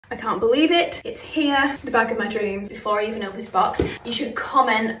I can't believe it. It's here, the bag of my dreams. Before I even open this box, you should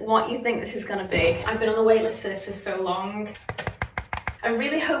comment what you think this is gonna be. I've been on the wait list for this for so long. I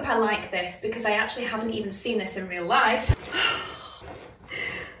really hope I like this because I actually haven't even seen this in real life.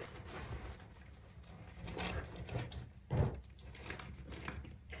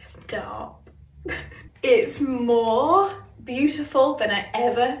 Stop. It's more beautiful than I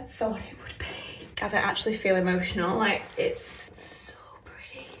ever thought it would be. Guys, I actually feel emotional. Like, it's so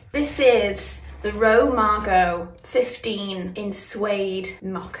pretty. This is the Ro Margot 15 in suede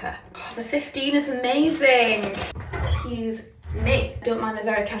mocha. Oh, the 15 is amazing. Excuse me. Don't mind the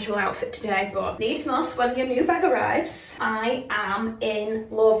very casual outfit today, but needs must when your new bag arrives. I am in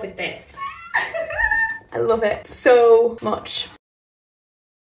love with this. I love it so much.